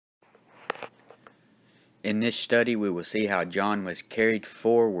In this study we will see how John was carried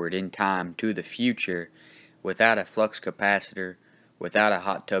forward in time to the future without a flux capacitor, without a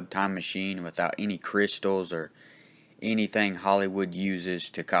hot tub time machine, without any crystals or anything Hollywood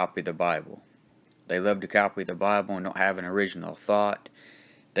uses to copy the Bible. They love to copy the Bible and don't have an original thought.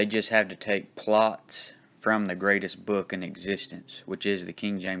 They just have to take plots from the greatest book in existence, which is the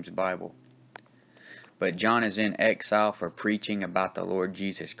King James Bible. But John is in exile for preaching about the Lord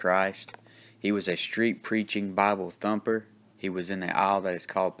Jesus Christ. He was a street preaching Bible thumper. He was in the isle that is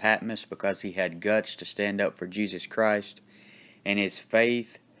called Patmos because he had guts to stand up for Jesus Christ and his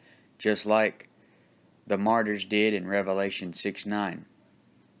faith, just like the martyrs did in Revelation 6:9.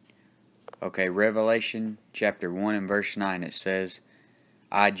 Okay, Revelation chapter 1 and verse 9, it says,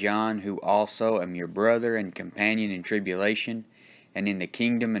 I, John, who also am your brother and companion in tribulation, and in the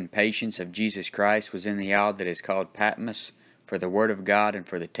kingdom and patience of Jesus Christ, was in the isle that is called Patmos, for the word of God and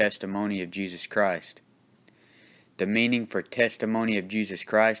for the testimony of Jesus Christ. The meaning for testimony of Jesus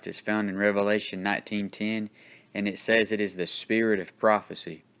Christ is found in Revelation 19:10, and it says it is the spirit of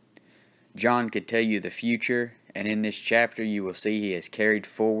prophecy. John could tell you the future, and in this chapter you will see he is carried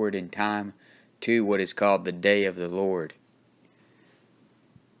forward in time to what is called the day of the Lord.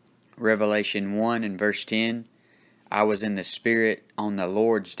 Revelation 1 and verse 10, I was in the Spirit on the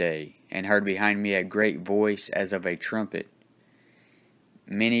Lord's day, and heard behind me a great voice as of a trumpet.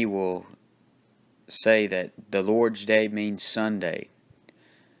 Many will say that the Lord's day means Sunday,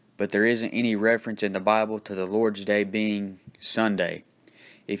 but there isn't any reference in the Bible to the Lord's day being Sunday.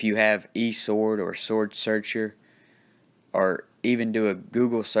 If you have eSword or Sword Searcher, or even do a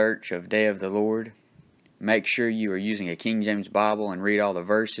Google search of Day of the Lord, make sure you are using a King James Bible and read all the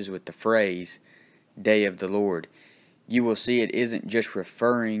verses with the phrase, Day of the Lord. You will see it isn't just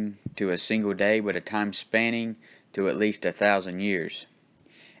referring to a single day, but a time spanning to at least 1,000 years.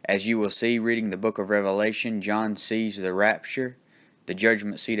 As you will see reading the book of Revelation, John sees the rapture, the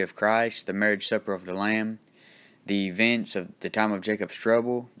judgment seat of Christ, the marriage supper of the Lamb, the events of the time of Jacob's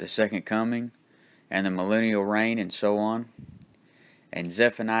trouble, the second coming, and the millennial reign, and so on. And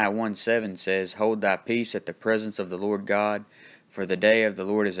Zephaniah 1:7 says, Hold thy peace at the presence of the Lord God, for the day of the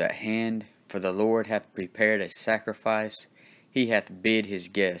Lord is at hand, for the Lord hath prepared a sacrifice, he hath bid his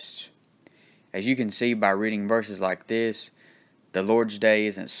guests. As you can see by reading verses like this, the Lord's day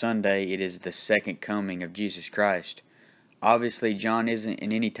isn't Sunday, it is the second coming of Jesus Christ. Obviously, John isn't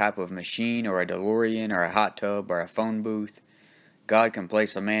in any type of machine or a DeLorean or a hot tub or a phone booth. God can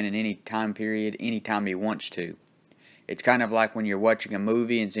place a man in any time period, anytime he wants to. It's kind of like when you're watching a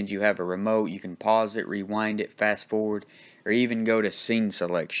movie, and since you have a remote, you can pause it, rewind it, fast forward, or even go to scene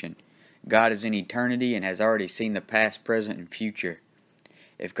selection. God is in eternity and has already seen the past, present, and future.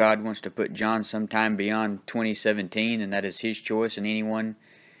 If God wants to put John sometime beyond 2017, then that is his choice, and anyone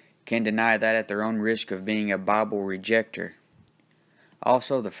can deny that at their own risk of being a Bible rejecter.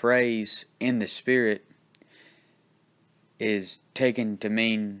 Also, the phrase, in the Spirit, is taken to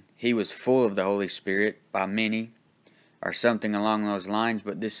mean he was full of the Holy Spirit by many, or something along those lines,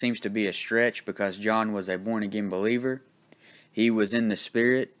 but this seems to be a stretch because John was a born-again believer. He was in the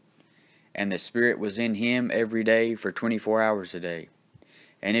Spirit, and the Spirit was in him every day for 24 hours a day.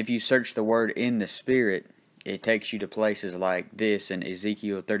 And if you search the word in the Spirit, it takes you to places like this in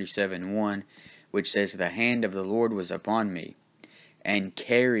Ezekiel 37:1, which says, The hand of the Lord was upon me, and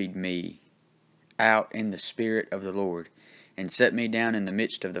carried me out in the Spirit of the Lord, and set me down in the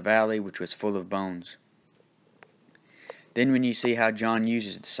midst of the valley, which was full of bones. Then when you see how John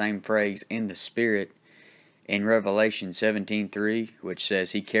uses the same phrase, in the Spirit, in Revelation 17:3, which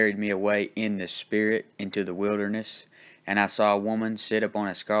says, He carried me away in the Spirit into the wilderness, and I saw a woman sit upon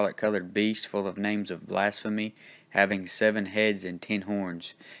a scarlet-colored beast full of names of blasphemy, having 7 heads and 10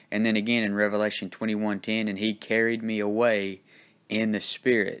 horns. And then again in Revelation 21:10, And he carried me away in the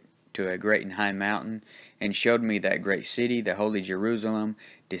Spirit to a great and high mountain, and showed me that great city, the holy Jerusalem,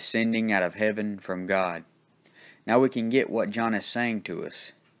 descending out of heaven from God. Now we can get what John is saying to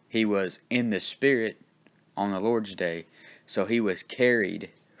us. He was in the Spirit on the Lord's day, so he was carried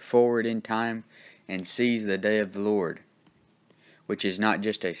forward in time and sees the day of the Lord, which is not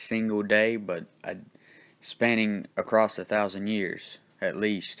just a single day, but spanning across 1,000 years, at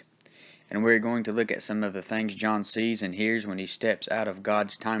least. And we're going to look at some of the things John sees and hears when he steps out of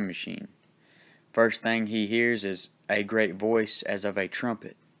God's time machine. First thing he hears is a great voice as of a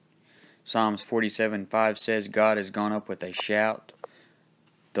trumpet. Psalms 47:5 says, God has gone up with a shout,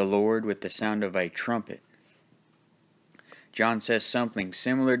 the Lord with the sound of a trumpet. John says something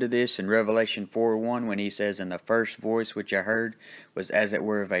similar to this in Revelation 4:1 when he says, And the first voice which I heard was as it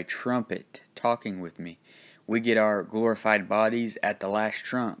were of a trumpet talking with me. We get our glorified bodies at the last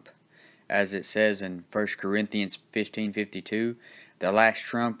trump. as it says in 1 Corinthians 15:52, the last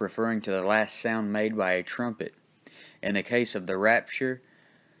trump referring to the last sound made by a trumpet. In the case of the rapture,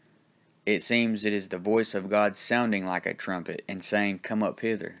 it seems it is the voice of God sounding like a trumpet and saying, "Come up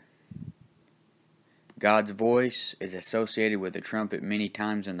hither." God's voice is associated with the trumpet many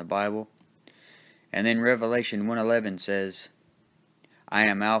times in the Bible. And then Revelation 1:11 says, "I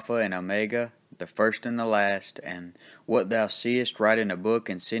am Alpha and Omega, the first and the last, and what thou seest write in a book,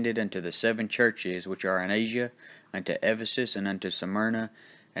 and send it unto the 7 churches which are in Asia, unto Ephesus, and unto Smyrna,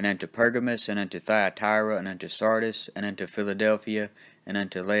 and unto Pergamos, and unto Thyatira, and unto Sardis, and unto Philadelphia, and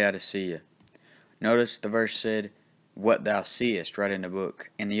unto Laodicea." Notice the verse said, "What thou seest write in a book."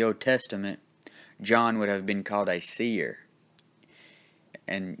 In the Old Testament, John would have been called a seer.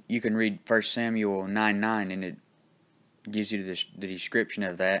 And you can read 1 Samuel 9:9, and it gives you the description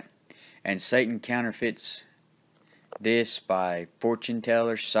of that. And Satan counterfeits this by fortune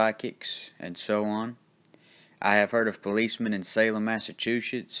tellers, psychics, and so on. I have heard of policemen in Salem,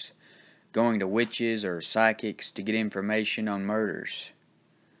 Massachusetts, going to witches or psychics to get information on murders.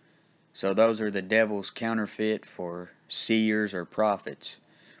 So those are the devil's counterfeit for seers or prophets.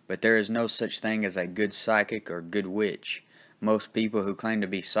 But there is no such thing as a good psychic or good witch. Most people who claim to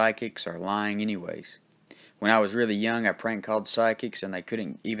be psychics are lying anyways. When I was really young, I prank called psychics, and they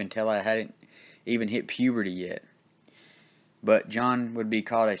couldn't even tell I hadn't even hit puberty yet. But John would be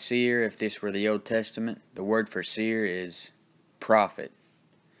called a seer if this were the Old Testament. The word for seer is prophet.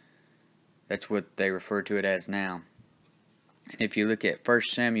 That's what they refer to it as now. And if you look at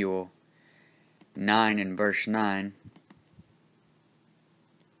 1 Samuel 9 and verse 9,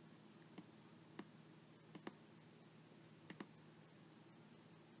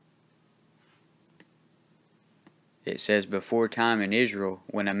 it says, "Before time in Israel,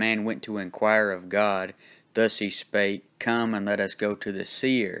 when a man went to inquire of God, thus he spake, Come and let us go to the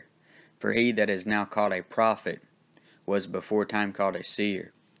seer. For he that is now called a prophet was before time called a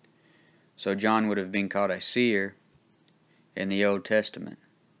seer." So John would have been called a seer in the Old Testament.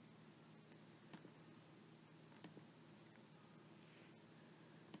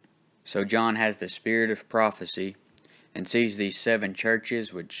 So John has the spirit of prophecy and sees these 7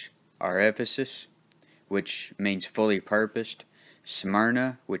 churches, which are Ephesus, which means fully purposed,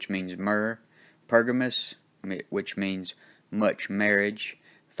 Smyrna, which means myrrh, Pergamos, which means much marriage,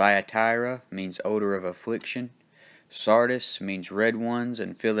 Thyatira means odor of affliction, Sardis means red ones,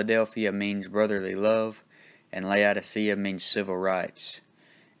 and Philadelphia means brotherly love, and Laodicea means civil rights.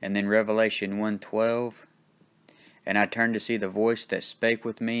 And then Revelation 1:12, "And I turned to see the voice that spake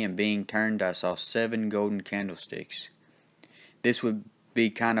with me, and being turned I saw 7 golden candlesticks." This would be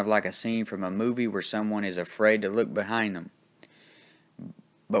kind of like a scene from a movie where someone is afraid to look behind them.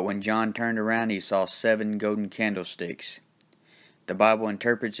 But when John turned around, he saw 7 golden candlesticks. The Bible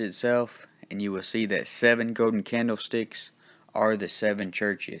interprets itself, and you will see that 7 golden candlesticks are the 7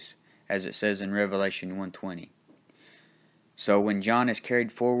 churches, as it says in Revelation 1:20. So when John is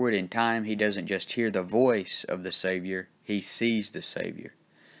carried forward in time, he doesn't just hear the voice of the Savior, he sees the Savior.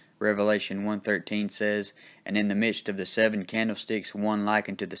 Revelation 1:13 says, "And in the midst of the 7 candlesticks one like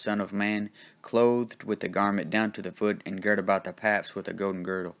unto the Son of Man, clothed with the garment down to the foot, and girt about the paps with a golden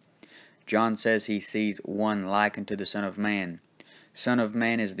girdle." John says he sees one like unto the Son of Man. Son of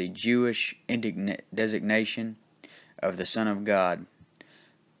Man is the Jewish designation of the Son of God.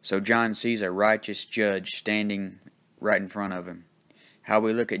 So John sees a righteous judge standing right in front of him. How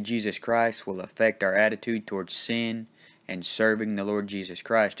we look at Jesus Christ will affect our attitude towards sin and serving the Lord Jesus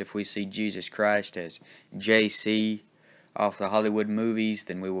Christ. If we see Jesus Christ as JC off the Hollywood movies,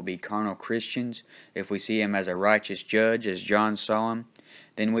 then we will be carnal Christians. If we see him as a righteous judge, as John saw him,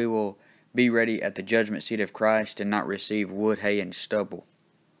 then we will be ready at the judgment seat of Christ and not receive wood, hay, and stubble.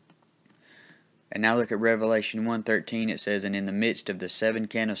 And now look at Revelation 1:13. It says, "And in the midst of the 7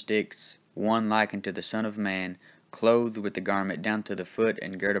 candlesticks one like unto the Son of Man, clothed with the garment down to the foot,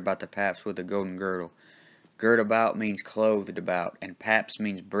 and girt about the paps with a golden girdle." Girt about means clothed about, and paps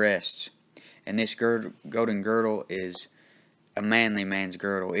means breasts. And this golden girdle is a manly man's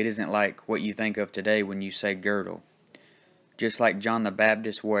girdle. It isn't like what you think of today when you say girdle. Just like John the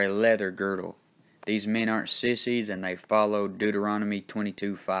Baptist wore a leather girdle. These men aren't sissies, and they follow Deuteronomy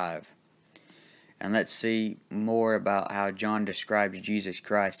 22:5. And let's see more about how John describes Jesus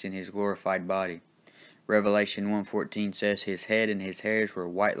Christ in his glorified body. Revelation 1:14 says, "His head and his hairs were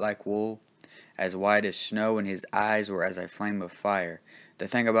white like wool, as white as snow, and his eyes were as a flame of fire." The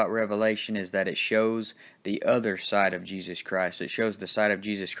thing about Revelation is that it shows the other side of Jesus Christ. It shows the side of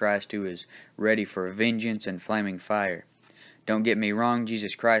Jesus Christ who is ready for vengeance and flaming fire. Don't get me wrong,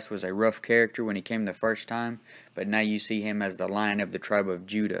 Jesus Christ was a rough character when he came the first time, but now you see him as the Lion of the tribe of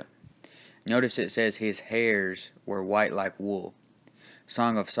Judah. Notice it says his hairs were white like wool.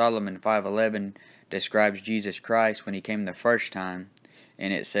 Song of Solomon 5:11 describes Jesus Christ when he came the first time,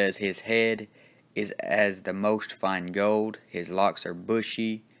 and it says his head is as the most fine gold, his locks are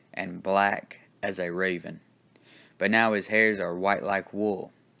bushy and black as a raven. But now his hairs are white like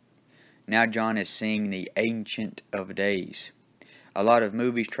wool. Now John is seeing the Ancient of Days. A lot of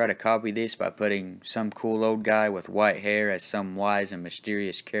movies try to copy this by putting some cool old guy with white hair as some wise and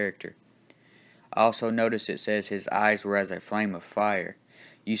mysterious character. Also notice it says his eyes were as a flame of fire.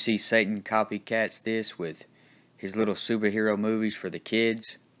 You see Satan copycats this with his little superhero movies for the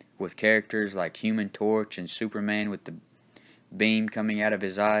kids, with characters like Human Torch and Superman with the beam coming out of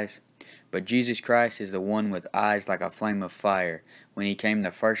his eyes. But Jesus Christ is the one with eyes like a flame of fire. When he came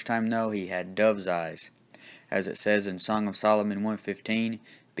the first time, though, he had dove's eyes. As it says in Song of Solomon 1:15,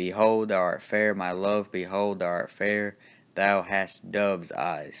 Behold, thou art fair, my love, behold, thou art fair, thou hast dove's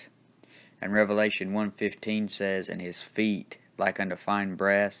eyes. And Revelation 1:15 says, And his feet like unto fine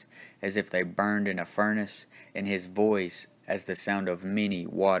brass, as if they burned in a furnace, and his voice as the sound of many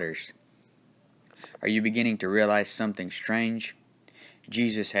waters. Are you beginning to realize something strange?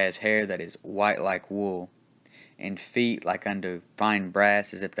 Jesus has hair that is white like wool, and feet like unto fine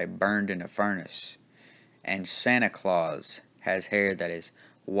brass, as if they burned in a furnace. And Santa Claus has hair that is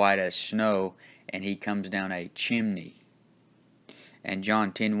white as snow, and he comes down a chimney. And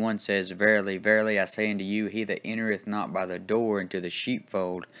John 10:1 says, Verily, verily, I say unto you, he that entereth not by the door into the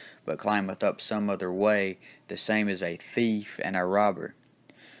sheepfold, but climbeth up some other way, the same is a thief and a robber.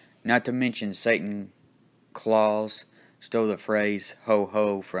 Not to mention Satan Claus stole the phrase ho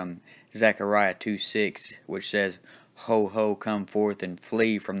ho from Zechariah 2:6, which says, Ho ho, come forth and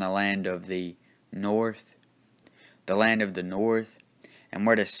flee from the land of the north. The land of the north. And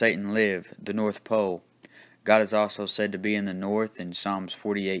where does Satan live? The North Pole. God is also said to be in the north in Psalms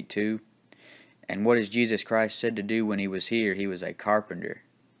 48:2. And what is Jesus Christ said to do when he was here? He was a carpenter.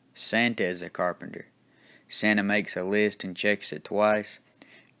 Santa is a carpenter. Santa makes a list and checks it twice.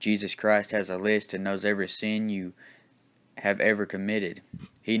 Jesus Christ has a list and knows every sin you have ever committed.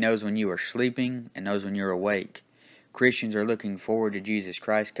 He knows when you are sleeping and knows when you're awake. Christians are looking forward to Jesus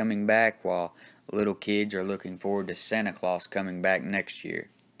Christ coming back, while little kids are looking forward to Santa Claus coming back next year.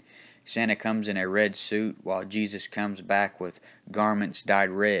 Santa comes in a red suit, while Jesus comes back with garments dyed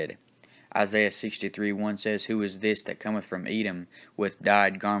red. Isaiah 63:1 says, Who is this that cometh from Edom with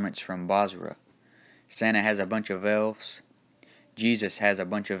dyed garments from Bozrah? Santa has a bunch of elves. Jesus has a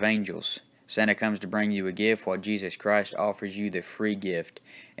bunch of angels. Santa comes to bring you a gift, while Jesus Christ offers you the free gift,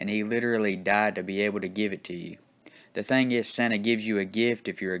 and he literally died to be able to give it to you. The thing is, Santa gives you a gift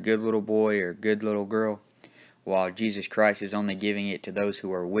if you're a good little boy or a good little girl, while Jesus Christ is only giving it to those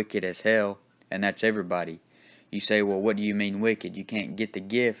who are wicked as hell, and that's everybody. You say, well, what do you mean wicked? You can't get the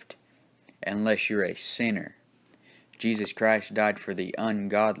gift unless you're a sinner. Jesus Christ died for the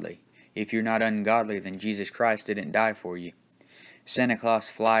ungodly. If you're not ungodly, then Jesus Christ didn't die for you. Santa Claus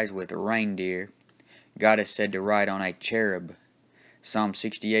flies with reindeer. God is said to ride on a cherub. Psalm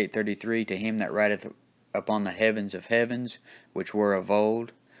 68:33, To him that rideth upon the heavens of heavens, which were of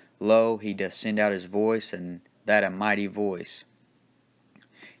old, lo, he doth send out his voice, and that a mighty voice.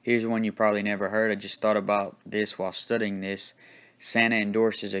 Here's one you probably never heard. I just thought about this while studying this. Santa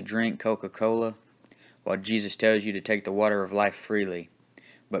endorses a drink, Coca-Cola, while Jesus tells you to take the water of life freely.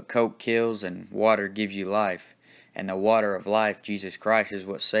 But Coke kills and water gives you life. And the water of life, Jesus Christ, is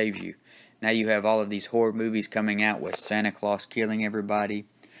what saves you. Now you have all of these horror movies coming out with Santa Claus killing everybody.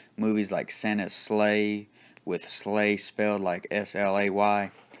 Movies like Santa's Slay, with slay spelled like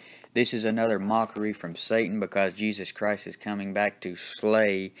S-L-A-Y. This is another mockery from Satan, because Jesus Christ is coming back to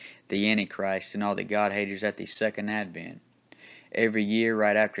slay the Antichrist and all the God-haters at the second advent. Every year,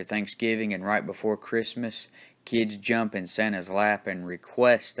 right after Thanksgiving and right before Christmas, kids jump in Santa's lap and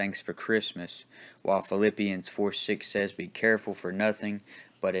request things for Christmas, while Philippians 4:6 says, Be careful for nothing,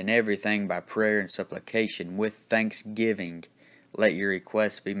 but in everything by prayer and supplication with thanksgiving, let your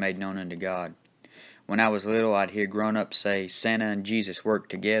requests be made known unto God. When I was little, I'd hear grown-ups say Santa and Jesus work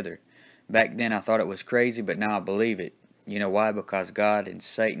together. Back then I thought it was crazy, but now I believe it. You know why? Because God and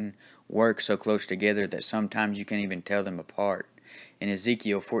Satan work so close together that sometimes you can't even tell them apart. In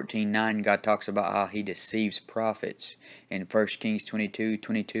Ezekiel 14:9, God talks about how he deceives prophets. In 1 Kings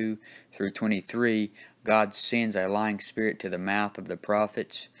 22:22 through 23, God sends a lying spirit to the mouth of the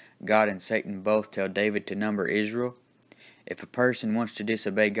prophets. God and Satan both tell David to number Israel. If a person wants to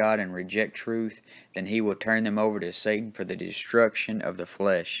disobey God and reject truth, then he will turn them over to Satan for the destruction of the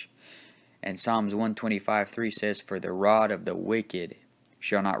flesh. And Psalms 125:3 says, For the rod of the wicked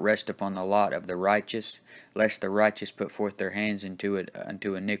shall not rest upon the lot of the righteous, lest the righteous put forth their hands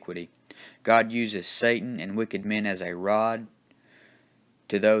unto iniquity. God uses Satan and wicked men as a rod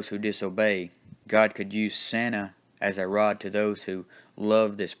to those who disobey. God could use Santa as a rod to those who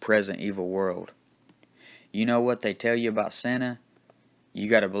love this present evil world. You know what they tell you about Santa? You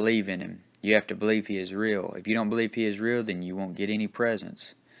got to believe in him. You have to believe he is real. If you don't believe he is real, then you won't get any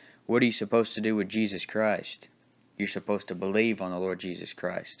presents. What are you supposed to do with Jesus Christ? You're supposed to believe on the Lord Jesus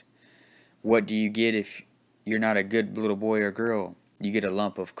Christ. What do you get if you're not a good little boy or girl? You get a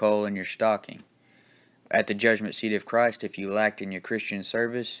lump of coal in your stocking. At the judgment seat of Christ, if you lacked in your Christian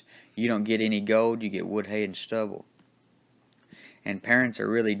service, you don't get any gold, you get wood, hay, and stubble. And parents are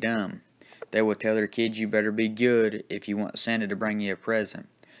really dumb. They will tell their kids you better be good if you want Santa to bring you a present.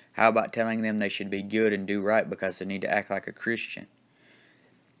 How about telling them they should be good and do right because they need to act like a Christian?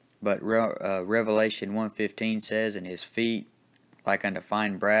 But Revelation 1:15 says, "And his feet like unto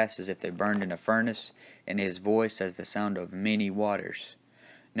fine brass, as if they burned in a furnace, and his voice as the sound of many waters."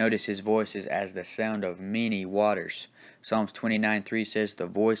 Notice his voice is as the sound of many waters. Psalms 29:3 says, "The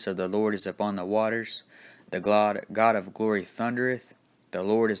voice of the Lord is upon the waters. The God of glory thundereth. The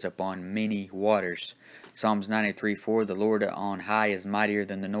Lord is upon many waters." Psalms 93:4, "The Lord on high is mightier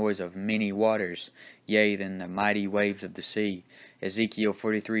than the noise of many waters, yea, than the mighty waves of the sea." Ezekiel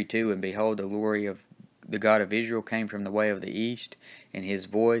 43:2, "And behold, the glory of the God of Israel came from the way of the east, and his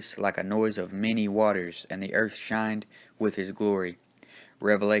voice like a noise of many waters, and the earth shined with his glory."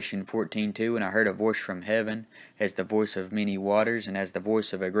 Revelation 14:2, "And I heard a voice from heaven, as the voice of many waters, and as the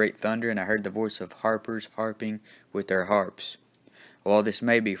voice of a great thunder, and I heard the voice of harpers harping with their harps." While this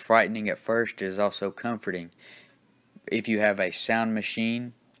may be frightening at first, it is also comforting. If you have a sound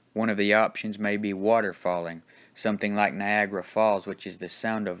machine, one of the options may be water falling, something like Niagara Falls, which is the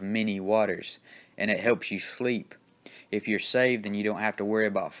sound of many waters, and it helps you sleep. If you're saved, then you don't have to worry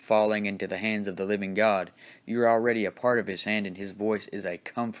about falling into the hands of the living God. You're already a part of his hand, and his voice is a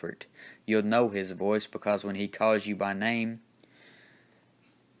comfort. You'll know his voice because when he calls you by name,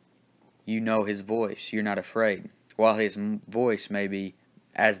 you know his voice. You're not afraid. While his voice may be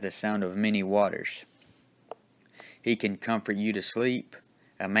as the sound of many waters, he can comfort you to sleep.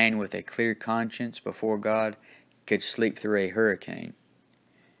 A man with a clear conscience before God could sleep through a hurricane.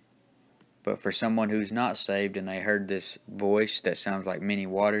 But for someone who's not saved and they heard this voice that sounds like many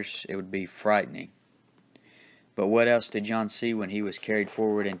waters, it would be frightening. But what else did John see when he was carried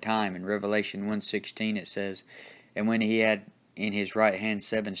forward in time? In Revelation 1:16 it says, "And when he had in his right hand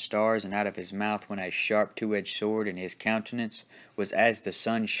 7 stars, and out of his mouth went a sharp two-edged sword, and his countenance was as the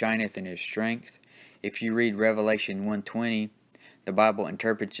sun shineth in his strength." If you read Revelation 1:20, the Bible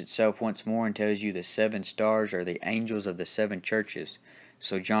interprets itself once more and tells you the 7 stars are the angels of the 7 churches.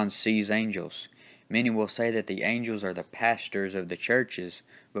 So John sees angels. Many will say that the angels are the pastors of the churches,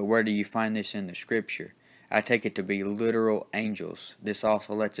 but where do you find this in the scripture? I take it to be literal angels. This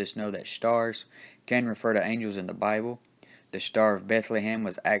also lets us know that stars can refer to angels in the Bible. The star of Bethlehem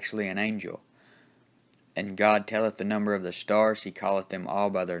was actually an angel. "And God telleth the number of the stars, he calleth them all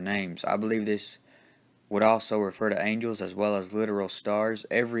by their names." I believe this would also refer to angels as well as literal stars.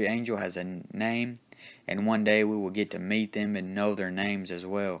 Every angel has a name, and one day we will get to meet them and know their names as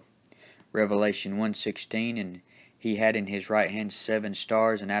well. Revelation 1:16, "And he had in his right hand 7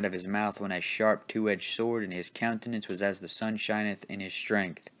 stars, and out of his mouth went a sharp two-edged sword, and his countenance was as the sun shineth in his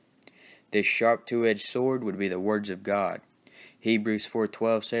strength." This sharp two-edged sword would be the words of God. Hebrews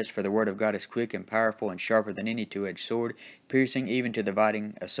 4:12 says, "For the word of God is quick and powerful and sharper than any two-edged sword, piercing even to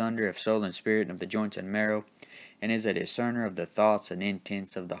dividing asunder of soul and spirit and of the joints and marrow, and is a discerner of the thoughts and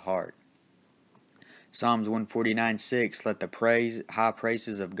intents of the heart." Psalms 149:6, "Let the high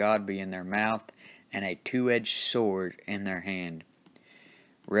praises of God be in their mouth, and a two-edged sword in their hand."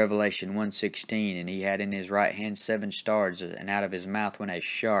 Revelation 1:16, "And he had in his right hand 7 stars, and out of his mouth went a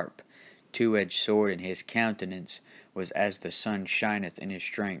sharp two-edged sword, and his countenance was as the sun shineth in his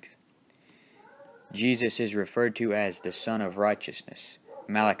strength." Jesus is referred to as the Son of Righteousness.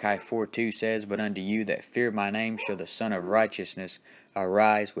 Malachi 4:2 says, "But unto you that fear my name shall the Son of Righteousness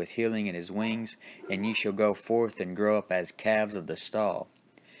arise with healing in his wings, and ye shall go forth and grow up as calves of the stall."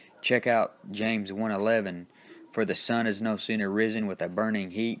 Check out James 1:11, "For the sun is no sooner risen with a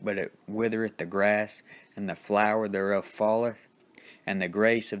burning heat, but it withereth the grass, and the flower thereof falleth, and the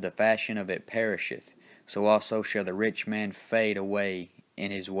grace of the fashion of it perisheth. So also shall the rich man fade away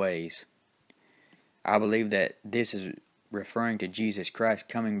in his ways." I believe that this is referring to Jesus Christ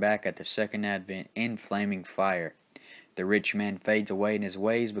coming back at the second advent in flaming fire. The rich man fades away in his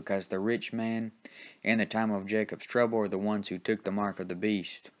ways because the rich man in the time of Jacob's trouble are the ones who took the mark of the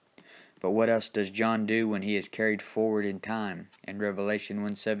beast. But what else does John do when he is carried forward in time? In Revelation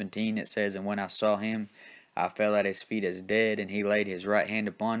 1:17 it says, "And when I saw him, I fell at his feet as dead, and he laid his right hand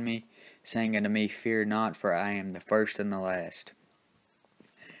upon me, saying unto me, Fear not, for I am the first and the last."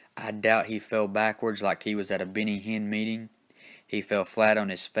 I doubt he fell backwards like he was at a Benny Hinn meeting. He fell flat on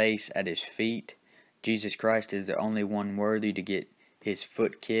his face at his feet. Jesus Christ is the only one worthy to get his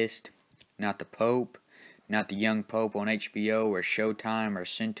foot kissed, not the Pope, not the young Pope on HBO or Showtime or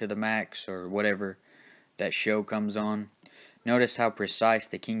Sent to the Max or whatever that show comes on. Notice how precise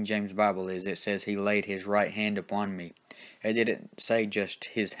the King James Bible is. It says he laid his right hand upon me. It didn't say just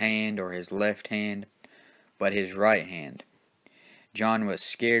his hand or his left hand, but his right hand. John was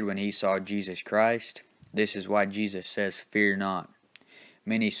scared when he saw Jesus Christ. This is why Jesus says, "Fear not."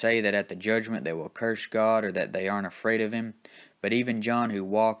 Many say that at the judgment they will curse God or that they aren't afraid of him. But even John, who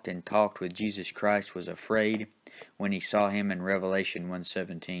walked and talked with Jesus Christ, was afraid when he saw him in Revelation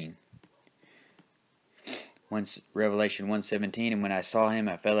 1:17. Revelation 1:17, "And when I saw him,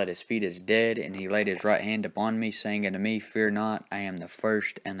 I fell at his feet as dead, and he laid his right hand upon me, saying unto me, Fear not, I am the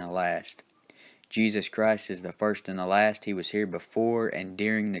first and the last." Jesus Christ is the first and the last. He was here before and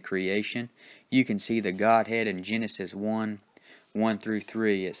during the creation. You can see the Godhead in Genesis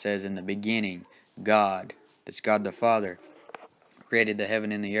 1:1-3. It says, "In the beginning, God," that's God the Father, "created the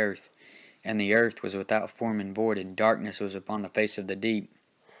heaven and the earth. And the earth was without form and void, and darkness was upon the face of the deep.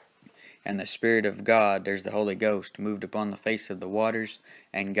 And the Spirit of God," there's the Holy Ghost, "moved upon the face of the waters.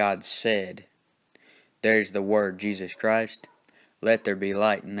 And God said," there's the Word, Jesus Christ, "Let there be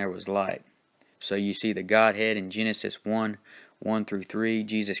light, and there was light." So you see the Godhead in Genesis 1:1-3.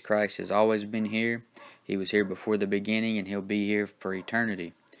 Jesus Christ has always been here. He was here before the beginning, and he'll be here for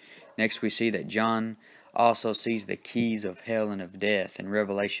eternity. Next we see that John also sees the keys of hell and of death. In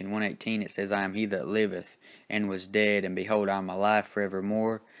Revelation 1:18 it says, "I am he that liveth, and was dead, and behold, I am alive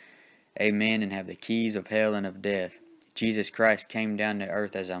forevermore. Amen, and have the keys of hell and of death." Jesus Christ came down to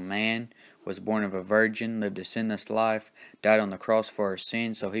earth as a man, was born of a virgin, lived a sinless life, died on the cross for our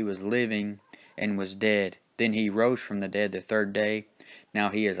sins, so he was living and was dead. Then he rose from the dead the third day. Now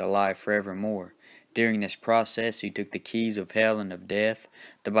he is alive forevermore. During this process, he took the keys of hell and of death.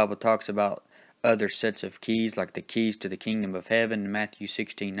 The Bible talks about other sets of keys, like the keys to the kingdom of heaven in Matthew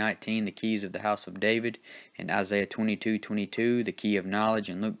 16:19, the keys of the house of David in Isaiah 22:22, the key of knowledge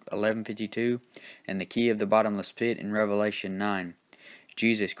in Luke 11:52, and the key of the bottomless pit in Revelation 9.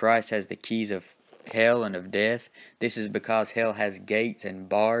 Jesus Christ has the keys of hell and of death. This is because hell has gates and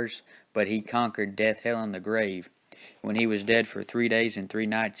bars, but he conquered death, hell, and the grave. When he was dead for 3 days and 3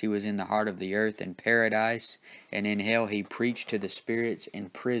 nights, he was in the heart of the earth in paradise, and in hell he preached to the spirits in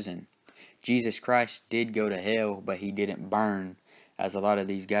prison. Jesus Christ did go to hell, but he didn't burn, as a lot of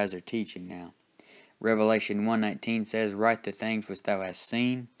these guys are teaching now. Revelation 1:19 says, "Write the things which thou hast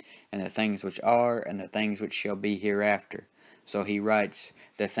seen, and the things which are, and the things which shall be hereafter." So he writes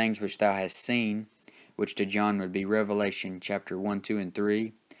the things which thou hast seen, which to John would be Revelation chapter 1, 2, and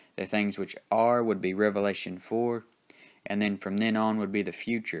 3. The things which are would be Revelation 4, and then from then on would be the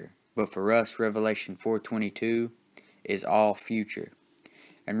future. But for us, Revelation 4:22 is all future.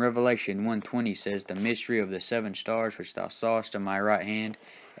 And Revelation 1:20 says, "The mystery of the 7 stars which thou sawest on my right hand,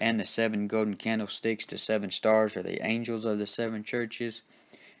 and the 7 golden candlesticks. The 7 stars are the angels of the 7 churches,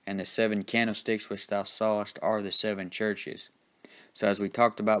 and the 7 candlesticks which thou sawest are the 7 churches." So as we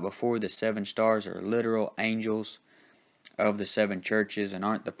talked about before, the 7 stars are literal angels of the 7 churches and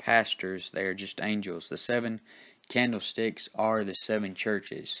aren't the pastors, they are just angels. The 7 candlesticks are the 7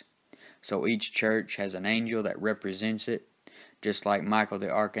 churches. So each church has an angel that represents it. Just like Michael the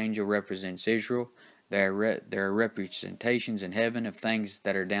Archangel represents Israel, there are representations in heaven of things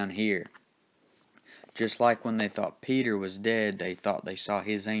that are down here. Just like when they thought Peter was dead, they thought they saw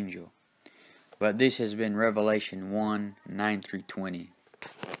his angel. But this has been Revelation 1:9-20.